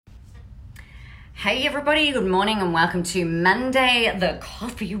Hey everybody, good morning and welcome to Monday, the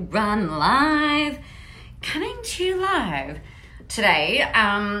Coffee Run Live. Coming to you live today,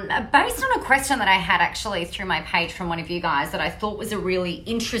 based on a question that I had actually through my page from one of you guys that I thought was a really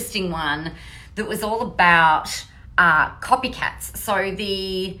interesting one that was all about copycats. So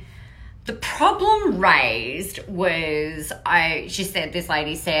the problem raised was, this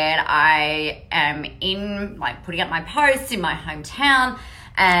lady said, I am putting up my posts in my hometown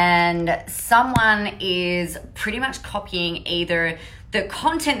and someone is pretty much copying either the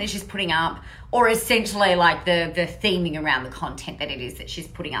content that she's putting up or essentially like the theming around the content that it is that she's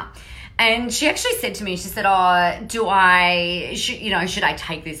putting up. And she actually said to me, she said, should I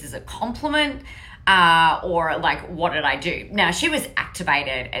take this as a compliment? Or like, what did I do? Now, she was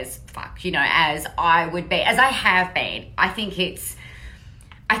activated as fuck, as I would be, as I have been. I think it's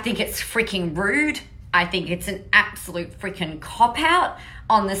freaking rude. I think it's an absolute freaking cop-out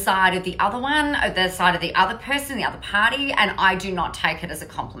on the side of the other one, or the side of the other person, the other party, and I do not take it as a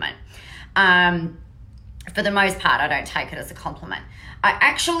compliment. For the most part, I don't take it as a compliment. I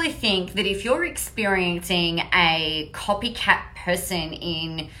actually think that if you're experiencing a copycat person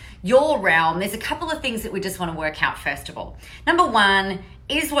in your realm, there's a couple of things that we just want to work out first of all. Number one,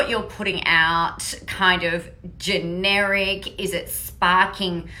 is what you're putting out kind of generic? Is it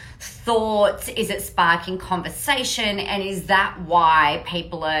sparking thoughts? Is it sparking conversation? And is that why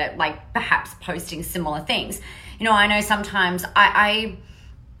people are like perhaps posting similar things? I know sometimes I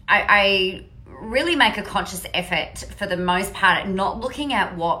really make a conscious effort for the most part at not looking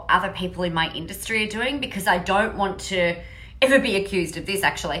at what other people in my industry are doing, because I don't want to ever be accused of this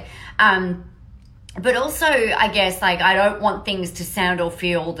actually. But also, I guess, I don't want things to sound or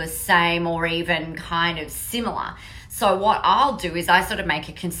feel the same or even kind of similar. So what I'll do is I sort of make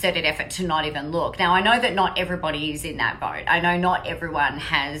a concerted effort to not even look. Now, I know that not everybody is in that boat. I know not everyone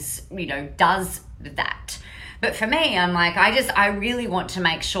has, does that. But for me, I'm like, I really want to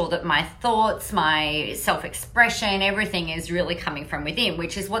make sure that my thoughts, my self-expression, everything is really coming from within,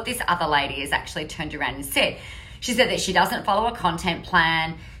 which is what this other lady has actually turned around and said. She said that she doesn't follow a content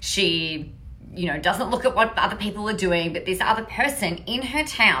plan. She doesn't look at what other people are doing, but this other person in her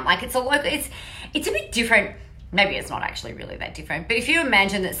town, it's a bit different. Maybe it's not actually really that different, but if you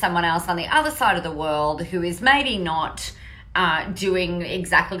imagine that someone else on the other side of the world who is maybe not doing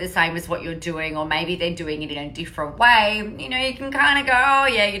exactly the same as what you're doing, or maybe they're doing it in a different way, you can kind of go, oh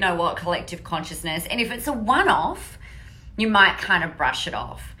yeah, collective consciousness. And if it's a one-off, you might kind of brush it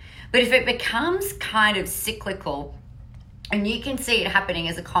off. But if it becomes kind of cyclical, and you can see it happening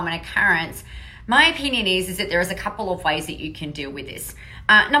as a common occurrence, my opinion is that there is a couple of ways that you can deal with this.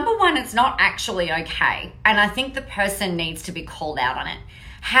 Number one, it's not actually okay. And I think the person needs to be called out on it.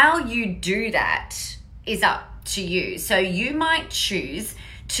 How you do that is up to you. So you might choose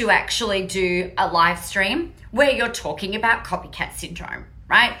to actually do a live stream where you're talking about copycat syndrome,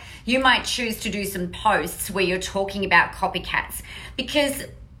 right? You might choose to do some posts where you're talking about copycats, because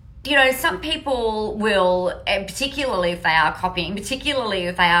some people will, particularly if they are copying, particularly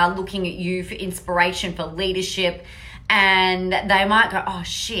if they are looking at you for inspiration, for leadership, and they might go, oh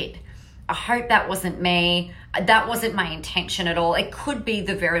shit, I hope that wasn't me. That wasn't my intention at all. It could be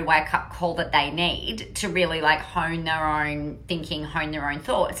the very wake-up call that they need to really hone their own thinking, hone their own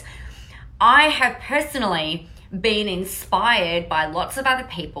thoughts. I have personally been inspired by lots of other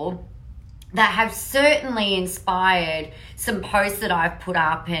people that have certainly inspired some posts that I've put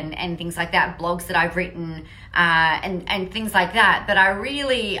up and things like that, blogs that I've written and things like that. But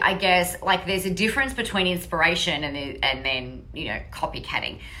I guess there's a difference between inspiration and then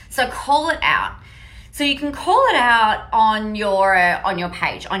copycatting. So call it out. So you can call it out on your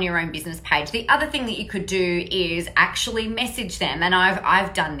page, on your own business page. The other thing that you could do is actually message them, and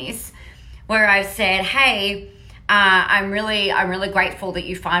I've done this where I've said, hey, I'm really grateful that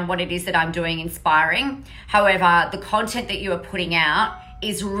you find what it is that I'm doing inspiring. However, the content that you are putting out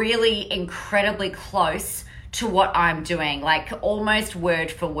is really incredibly close to what I'm doing, almost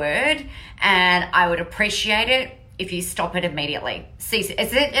word for word. And I would appreciate it if you stop it immediately.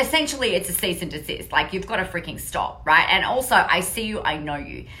 Essentially, it's a cease and desist. You've got to freaking stop, right? And also, I see you, I know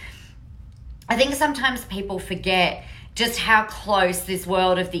you. I think sometimes people forget just how close this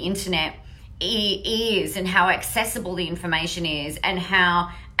world of the internet is and how accessible the information is, and how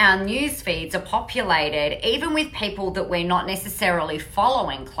our news feeds are populated even with people that we're not necessarily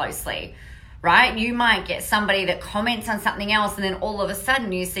following closely, right? You might get somebody that comments on something else, and then all of a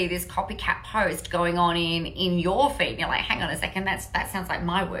sudden you see this copycat post going on in your feed, and you're like, hang on a second, that sounds like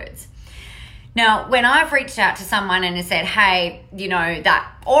my words. Now, when I've reached out to someone and has said, hey,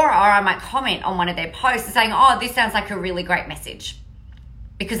 or I might comment on one of their posts and saying, oh, this sounds like a really great message.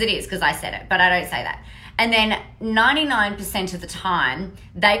 because it is, because I said it, but I don't say that. And then 99% of the time,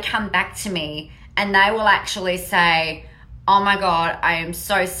 they come back to me and they will actually say, oh my God, I am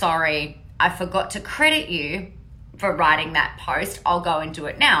so sorry. I forgot to credit you for writing that post. I'll go and do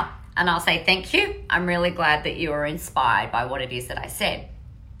it now. And I'll say, thank you. I'm really glad that you were inspired by what it is that I said.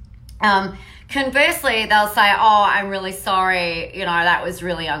 Conversely, they'll say, oh, I'm really sorry. That was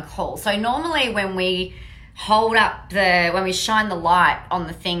really uncool. So normally when we when we shine the light on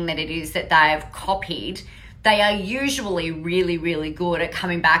the thing that it is that they've copied, they are usually really, really good at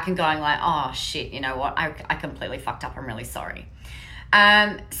coming back and going like, oh shit, you know what? I completely fucked up. I'm really sorry.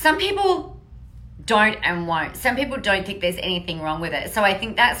 Some people don't and won't. Some people don't think there's anything wrong with it. So I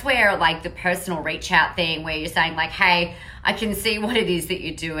think that's where like the personal reach out thing, where you're saying like, hey, I can see what it is that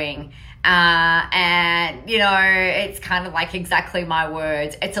you're doing. And it's kind of like exactly my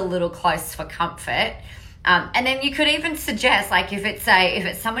words. It's a little close for comfort. And then you could even suggest, like if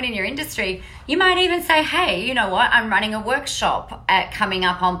it's someone in your industry, you might even say, hey, you know what? I'm running a workshop coming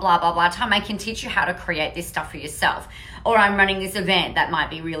up on blah, blah, blah time. I can teach you how to create this stuff for yourself. Or I'm running this event that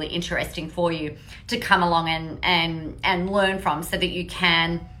might be really interesting for you to come along and learn from, so that you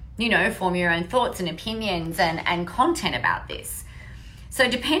can, form your own thoughts and opinions and content about this. So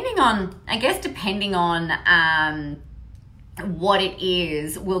depending on what it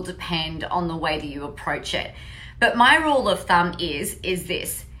is will depend on the way that you approach it. But my rule of thumb is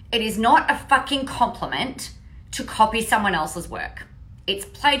this: it is not a fucking compliment to copy someone else's work. It's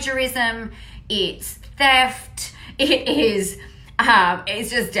plagiarism, it's theft, it's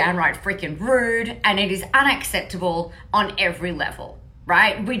just downright freaking rude, and it is unacceptable on every level,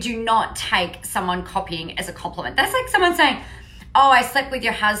 right? We do not take someone copying as a compliment. That's like someone saying, oh, I slept with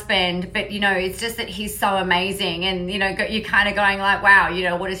your husband, but it's just that he's so amazing. And, you're kind of going like, wow,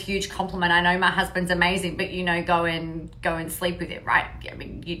 what a huge compliment. I know my husband's amazing, but, go and sleep with him, right? I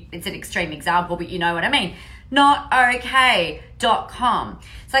mean, it's an extreme example, but you know what I mean. NotOK.com.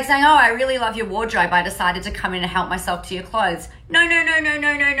 It's like saying, oh, I really love your wardrobe. I decided to come in and help myself to your clothes. No.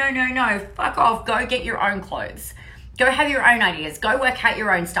 Fuck off. Go get your own clothes. Go have your own ideas. Go work out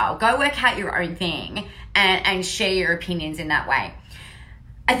your own style. Go work out your own thing and share your opinions in that way.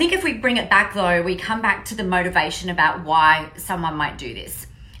 I think if we bring it back though, we come back to the motivation about why someone might do this.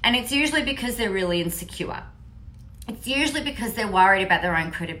 And it's usually because they're really insecure. It's usually because they're worried about their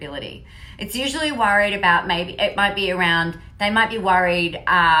own credibility. It's usually worried about, maybe it might be around, they might be worried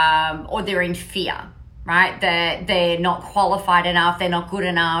or they're in fear, right? They're not qualified enough. They're not good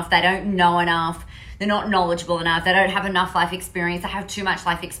enough. They don't know enough. They're not knowledgeable enough. They don't have enough life experience. They have too much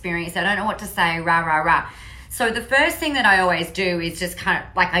life experience. They don't know what to say, rah, rah, rah. So the first thing that I always do is just kind of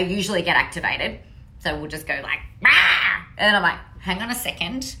like, I usually get activated. So we'll just go like, rah! And I'm like, hang on a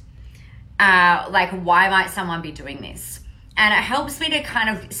second. Like, why might someone be doing this? And it helps me to kind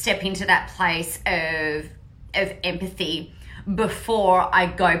of step into that place of empathy before I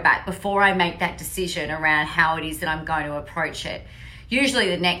go back, before I make that decision around how it is that I'm going to approach it. Usually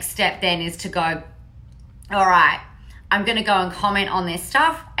the next step then is to go, all right, I'm going to go and comment on this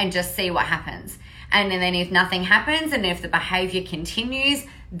stuff and just see what happens. And then if nothing happens and if the behavior continues,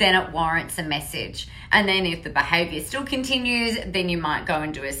 then it warrants a message. And then if the behavior still continues, then you might go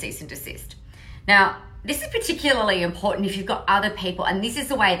and do a cease and desist. Now, this is particularly important if you've got other people, and this is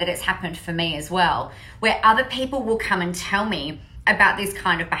the way that it's happened for me as well, where other people will come and tell me about this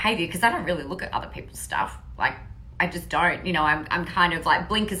kind of behavior, because I don't really look at other people's stuff. Like, I just don't, I'm kind of like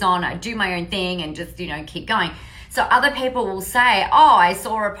blinkers on, I do my own thing and just, keep going. So other people will say, oh, I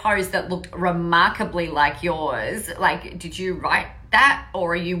saw a post that looked remarkably like yours. Like, did you write that?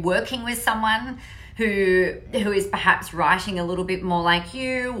 Or are you working with someone who is perhaps writing a little bit more like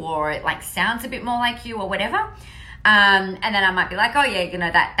you, or it like sounds a bit more like you, or whatever? And then I might be like, oh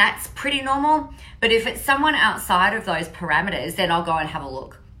yeah, that's pretty normal. But if it's someone outside of those parameters, then I'll go and have a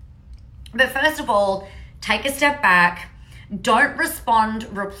look. But first of all, take a step back. Don't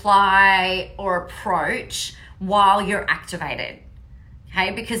respond, reply, or approach while you're activated.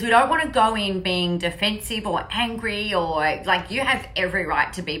 Okay, because we don't want to go in being defensive or angry, or like, you have every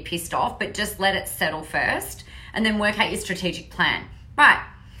right to be pissed off, but just let it settle first and then work out your strategic plan. Right,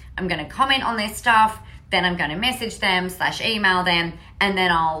 I'm going to comment on their stuff, then I'm going to message them / email them, and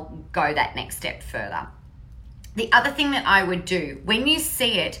then I'll go that next step further. The other thing that I would do, when you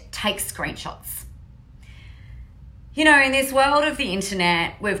see it, take screenshots. In this world of the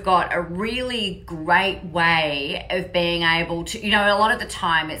internet, we've got a really great way of being able to, a lot of the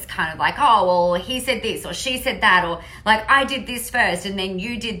time it's kind of like, oh, well, he said this or she said that, or like, I did this first and then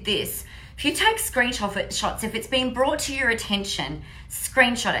you did this. If you take screenshots, if it's been brought to your attention,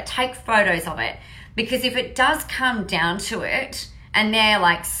 screenshot it, take photos of it. Because if it does come down to it and they're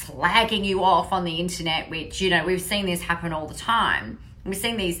like slagging you off on the internet, which, you know, we've seen this happen all the time. We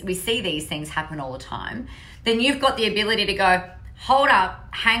see these things happen all the time. Then you've got the ability to go, hold up,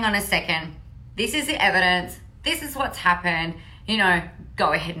 hang on a second. This is the evidence. This is what's happened. You know,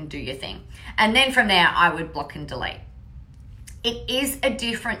 go ahead and do your thing. And then from there, I would block and delete. It is a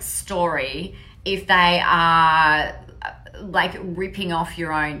different story if they are like ripping off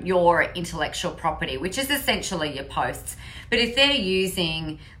your intellectual property, which is essentially your posts. But if they're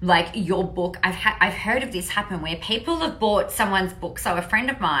using like your book, I've heard of this happen where people have bought someone's book. So a friend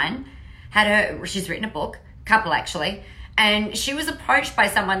of mine she's written a book, couple actually, and she was approached by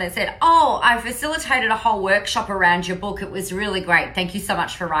someone that said, oh, I facilitated a whole workshop around your book. It was really great. Thank you so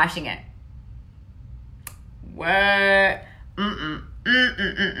much for writing it. What?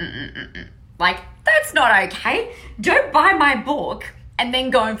 Like, that's not okay. Don't buy my book and then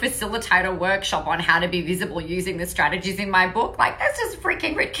go and facilitate a workshop on how to be visible using the strategies in my book. Like, that's just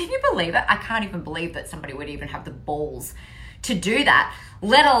freaking rude. Can you believe it? I can't even believe that somebody would even have the balls to do that,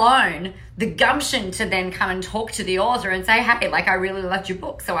 let alone the gumption to then come and talk to the author and say, hey, like, I really loved your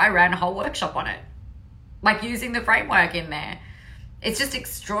book, so I ran a whole workshop on it. Like, using the framework in there. It's just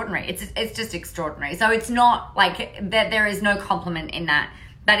extraordinary. It's just extraordinary. So it's not like that. There is no compliment in that.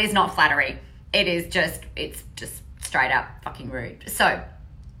 That is not flattery. It's just straight up fucking rude. So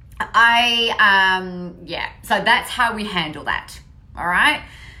so that's how we handle that. All right.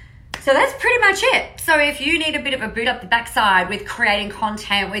 So that's pretty much it. So if you need a bit of a boot up the backside with creating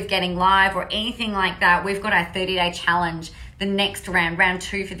content, with getting live or anything like that, we've got our 30-day challenge, the next round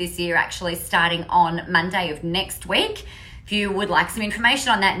 2 for this year, actually starting on Monday of next week. If you would like some information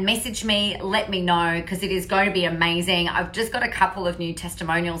on that, message me, let me know, because it is going to be amazing. I've just got a couple of new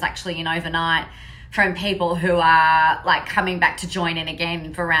testimonials actually in overnight from people who are like coming back to join in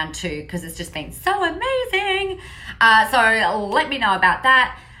again for round 2, because it's just been so amazing. So let me know about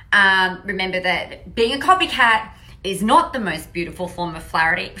that. Remember that being a copycat is not the most beautiful form of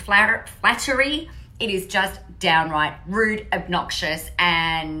flattery. It is just downright rude, obnoxious,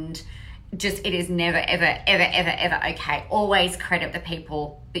 and just, it is never, ever, ever, ever, ever okay. Always credit the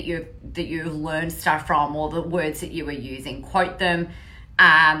people that you've learned stuff from, or the words that you were using. Quote them,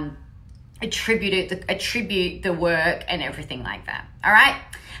 attribute the work and everything like that. All right?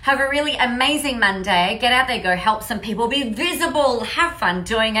 Have a really amazing Monday. Get out there, go help some people, be visible, have fun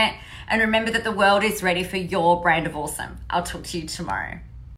doing it, and remember that the world is ready for your brand of awesome. I'll talk to you tomorrow.